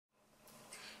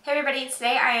Hey everybody,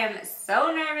 today I am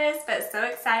so nervous but so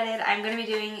excited. I'm going to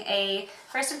be doing a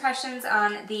first impressions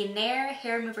on the Nair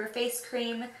Hair Remover Face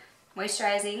Cream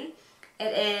Moisturizing.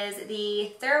 It is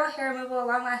the thorough hair removal,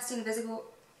 long-lasting visible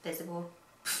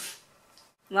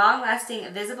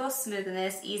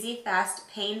smoothness, easy, fast,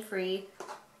 pain-free.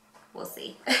 We'll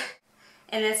see.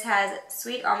 And this has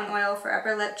sweet almond oil for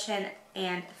upper lip, chin,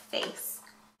 and face.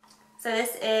 So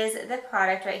this is the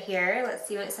product right here. Let's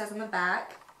see what it says on the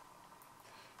back.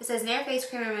 It says Nair Face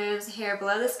Cream removes hair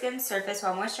below the skin surface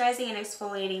while moisturizing and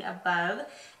exfoliating above.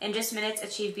 In just minutes,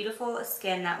 achieve beautiful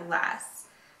skin that lasts.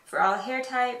 For all hair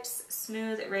types,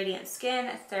 smooth, radiant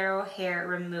skin, thorough hair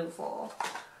removal.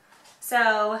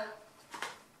 So,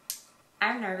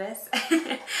 I'm nervous.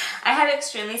 I have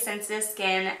extremely sensitive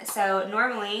skin, so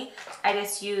normally I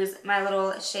just use my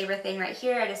little shaver thing right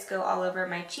here. I just go all over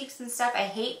my cheeks and stuff. I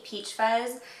hate peach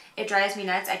fuzz. It drives me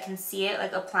nuts. I can see it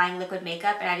like applying liquid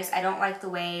makeup, and I don't like the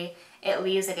way it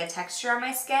leaves like a texture on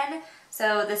my skin.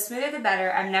 So the smoother the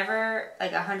better. I'm never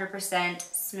like 100%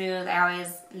 smooth. I always,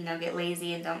 get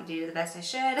lazy and don't do the best I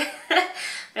should.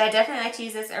 But I definitely like to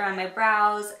use this around my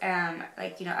brows,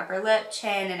 upper lip,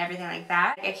 chin, and everything like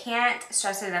that. I can't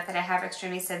stress it enough that I have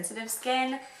extremely sensitive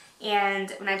skin. And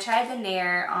when I tried the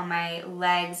Nair on my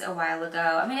legs a while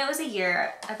ago, it was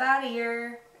about a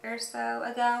year or so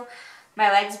ago, my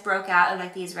legs broke out in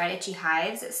like these red itchy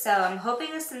hives. So I'm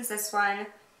hoping that since this one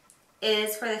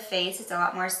is for the face, it's a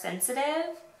lot more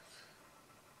sensitive.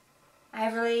 I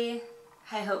have really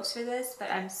high hopes for this,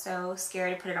 but I'm so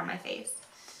scared to put it on my face.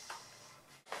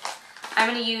 I'm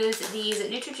going to use these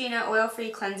Neutrogena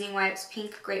oil-free cleansing wipes,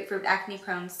 pink grapefruit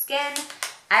acne-prone skin.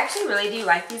 I actually really do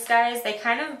like these guys. They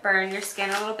kind of burn your skin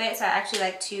a little bit, so I actually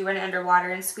like to run it under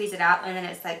water and squeeze it out, and then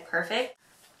it's like perfect.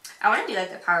 I want to do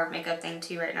like the power of makeup thing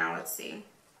too right now. Let's see.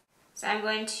 So I'm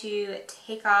going to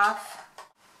take off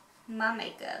my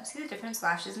makeup. See the difference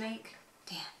lashes make?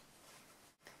 Damn.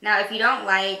 Now if you don't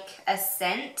like a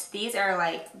scent, these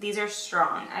are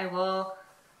strong. I will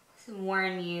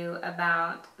warn you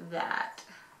about that.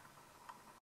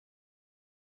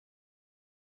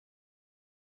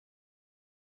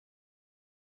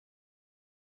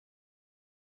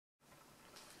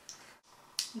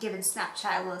 I'm giving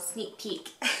Snapchat a little sneak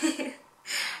peek.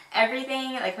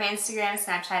 Everything, like my Instagram,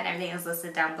 Snapchat, and everything is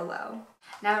listed down below.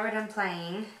 Now that we're done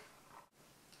playing,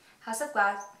 House of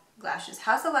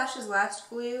Lashes Lash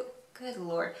Glue, good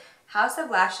lord. House of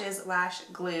Lashes Lash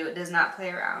Glue does not play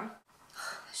around.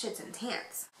 Shit's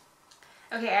intense.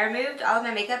 Okay, I removed all of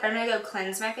my makeup. I'm gonna go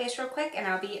cleanse my face real quick and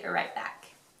I'll be right back.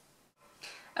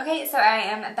 Okay, so I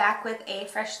am back with a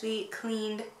freshly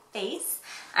cleaned face.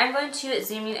 I'm going to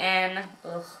zoom you in.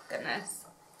 Oh, goodness.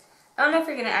 I don't know if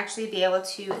you're going to actually be able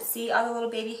to see all the little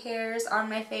baby hairs on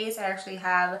my face. I actually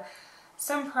have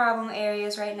some problem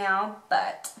areas right now,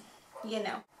 but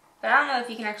But I don't know if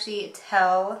you can actually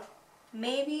tell,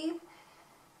 maybe.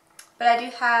 But I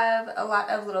do have a lot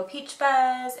of little peach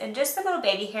fuzz and just some little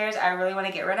baby hairs I really want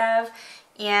to get rid of.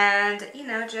 And,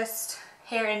 just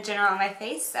hair in general on my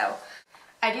face. So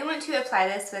I do want to apply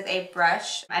this with a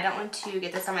brush. I don't want to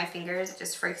get this on my fingers. It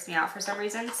just freaks me out for some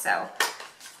reason. So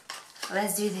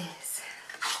let's do this.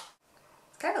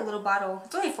 It's got a little bottle.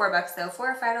 It's only $4 though, $4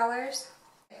 or $5.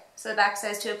 So the back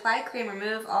says, to apply cream,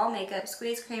 remove all makeup,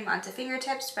 squeeze cream onto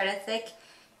fingertips, spread a thick,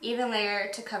 even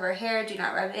layer to cover hair. Do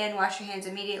not rub in. Wash your hands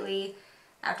immediately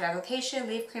after application.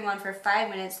 Leave cream on for 5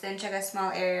 minutes, then check a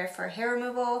small area for hair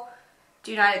removal.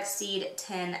 Do not exceed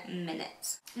 10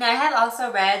 minutes. Now I have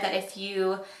also read that if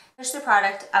you push the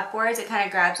product upwards, it kind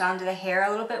of grabs onto the hair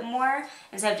a little bit more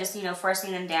instead of just,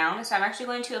 forcing them down. So I'm actually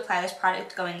going to apply this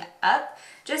product going up,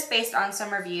 just based on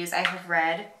some reviews I have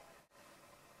read.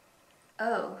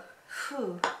 Oh,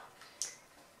 whew.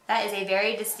 That is a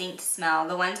very distinct smell.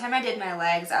 The one time I did my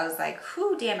legs, I was like,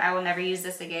 whew, damn, I will never use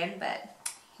this again, but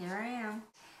here I am.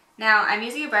 Now, I'm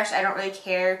using a brush I don't really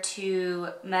care to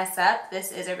mess up.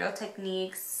 This is a Real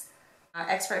Techniques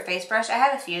Expert Face Brush. I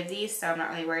have a few of these, so I'm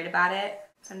not really worried about it.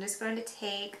 So I'm just going to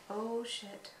take, oh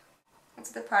shit.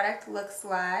 That's what the product looks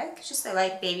like. It's just a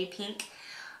light baby pink.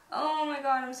 Oh my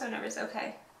god, I'm so nervous.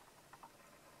 Okay.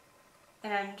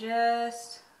 And I'm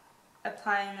just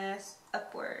applying this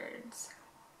upwards.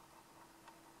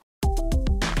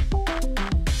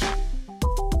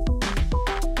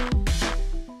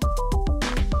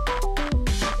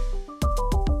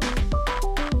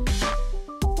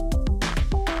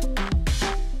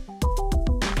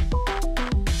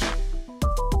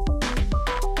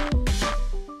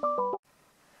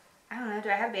 Do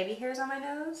I have baby hairs on my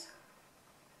nose?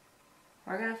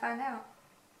 We're gonna find out.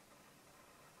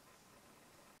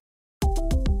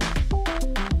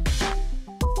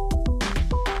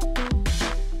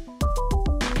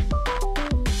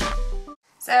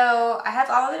 So I have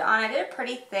all of it on. I did a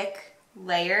pretty thick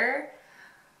layer.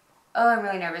 Oh, I'm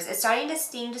really nervous. It's starting to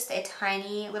sting just a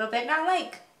tiny little bit. Not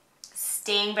like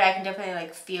sting, but I can definitely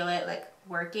like feel it like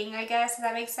working, I guess, if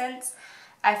that makes sense.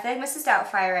 I feel like Mrs.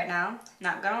 Doubtfire right now,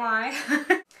 not gonna lie.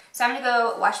 So I'm gonna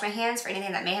go wash my hands for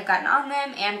anything that may have gotten on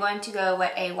them, and I'm going to go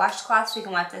wet a washcloth so we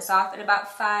can wipe this off in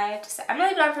about 5 to 7. I'm gonna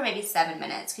leave it on for maybe 7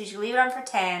 minutes because you leave it on for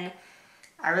 10.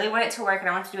 I really want it to work and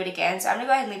I want to do it again, so I'm gonna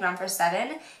go ahead and leave it on for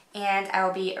 7, and I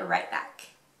will be right back.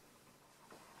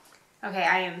 Okay,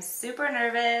 I am super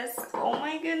nervous. Oh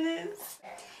my goodness.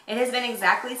 It has been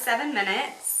exactly 7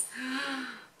 minutes.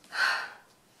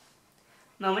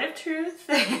 Moment of truth.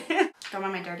 Don't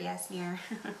mind my dirty ass mirror.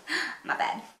 My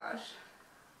bad. Gosh.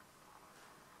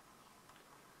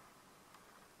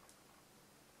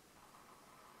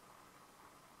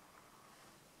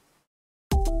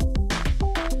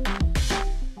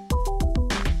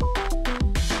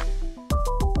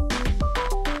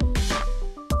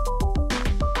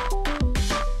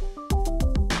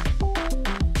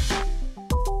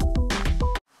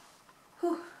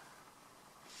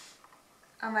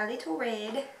 On my little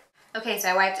red. Okay, so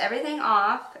I wiped everything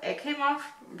off. It came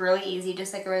off really easy,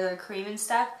 just like a regular cream and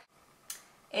stuff.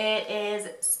 It is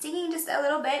stinging just a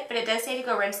little bit, but it does say to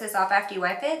go rinse this off after you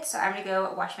wipe it, so I'm gonna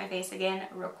go wash my face again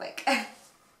real quick.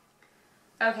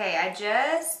 Okay, I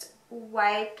just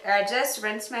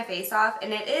rinsed my face off,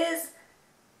 and it is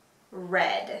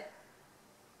red.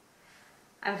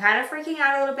 I'm kind of freaking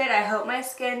out a little bit. I hope my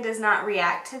skin does not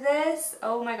react to this.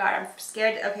 Oh my god, I'm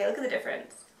scared. Okay, look at the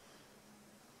difference.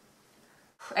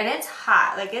 And it's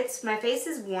hot, like my face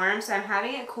is warm, so I'm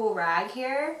having a cool rag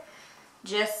here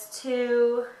just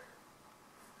to,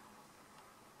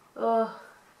 oh,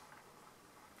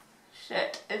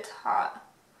 shit, it's hot.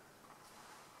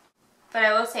 But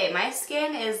I will say, my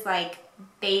skin is like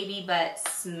baby butt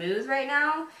smooth right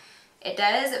now. It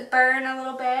does burn a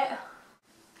little bit.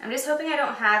 I'm just hoping I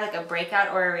don't have like a breakout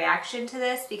or a reaction to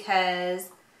this because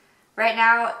right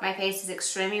now my face is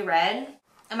extremely red.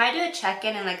 I might do a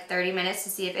check-in in like 30 minutes to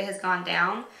see if it has gone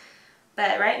down.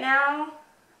 But right now,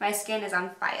 my skin is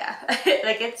on fire.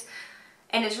 Like it's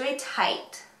really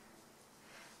tight.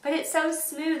 But it's so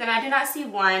smooth and I do not see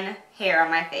one hair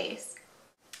on my face.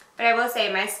 But I will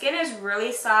say, my skin is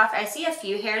really soft. I see a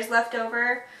few hairs left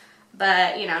over,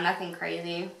 but you know, nothing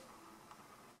crazy.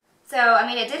 So, I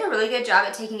mean, it did a really good job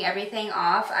at taking everything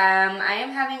off. I am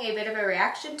having a bit of a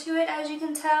reaction to it, as you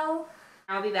can tell.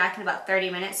 I'll be back in about 30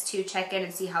 minutes to check in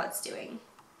and see how it's doing.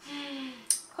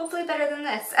 Hopefully better than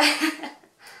this.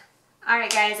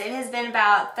 Alright guys, it has been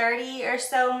about 30 or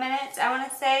so minutes, I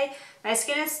want to say. My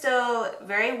skin is still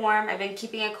very warm. I've been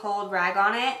keeping a cold rag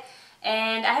on it.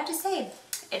 And I have to say,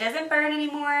 it doesn't burn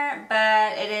anymore,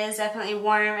 but it is definitely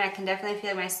warm. And I can definitely feel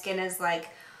like my skin is like,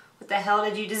 what the hell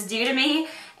did you just do to me?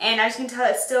 And I just can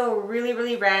tell it's still really,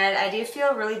 really red. I do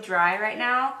feel really dry right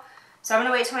now. So I'm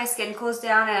going to wait till my skin cools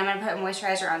down and I'm going to put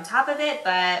moisturizer on top of it,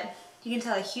 but you can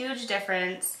tell a huge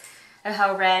difference of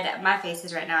how red my face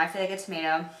is right now. I feel like a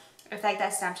tomato. I feel like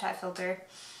that Snapchat filter,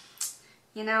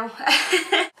 you know?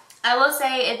 I will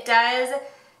say it does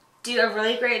do a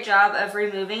really great job of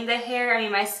removing the hair. I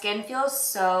mean, my skin feels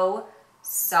so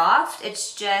soft.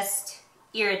 It's just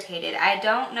irritated. I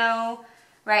don't know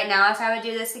right now if I would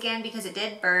do this again because it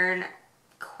did burn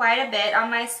quite a bit on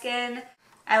my skin.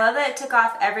 I love that it took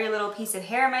off every little piece of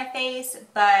hair on my face,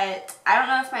 but I don't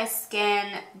know if my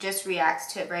skin just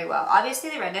reacts to it very well. Obviously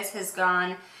the redness has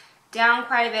gone down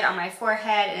quite a bit on my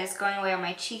forehead and it's going away on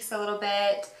my cheeks a little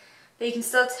bit. But you can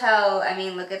still tell, I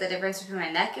mean, look at the difference between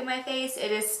my neck and my face.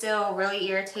 It is still really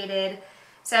irritated.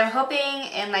 So I'm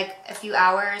hoping in like a few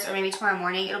hours or maybe tomorrow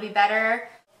morning it'll be better.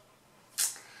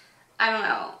 I don't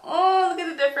know. Oh, look at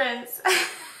the difference.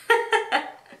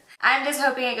 I'm just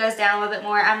hoping it goes down a little bit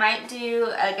more. I might do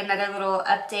like another little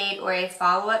update or a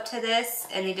follow-up to this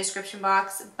in the description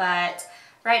box, but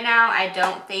right now I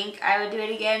don't think I would do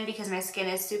it again because my skin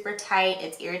is super tight,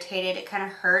 it's irritated, it kind of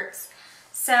hurts.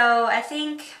 So I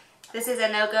think this is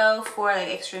a no-go for like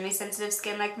extremely sensitive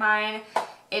skin like mine.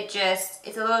 It's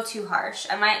a little too harsh.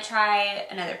 I might try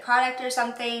another product or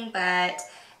something, but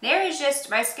Nair is just,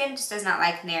 my skin just does not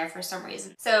like Nair for some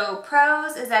reason. So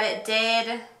pros is that it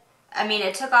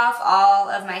took off all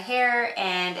of my hair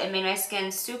and it made my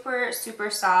skin super, super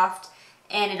soft,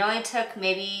 and it only took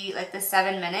maybe like the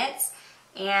 7 minutes,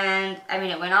 and I mean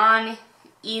it went on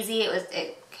easy,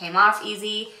 it came off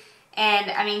easy, and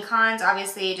I mean cons,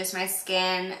 obviously just my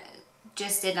skin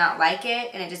just did not like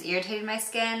it and it just irritated my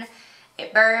skin.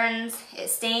 It burns, it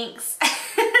stinks.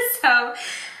 So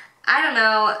I don't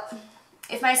know,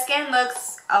 if my skin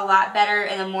looks a lot better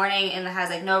in the morning and it has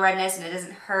like no redness and it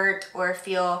doesn't hurt or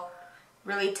feel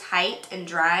really tight and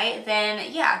dry,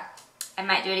 then yeah, I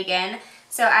might do it again.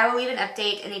 So I will leave an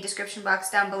update in the description box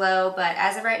down below, but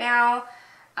as of right now,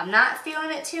 I'm not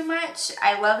feeling it too much.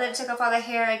 I love that it took off all the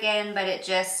hair again, but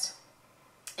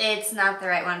it's not the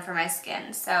right one for my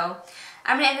skin. So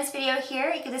I'm going to end this video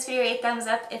here. Give this video a thumbs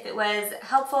up if it was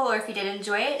helpful or if you did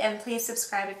enjoy it, and please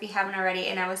subscribe if you haven't already,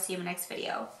 and I will see you in the next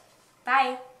video.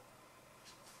 Bye!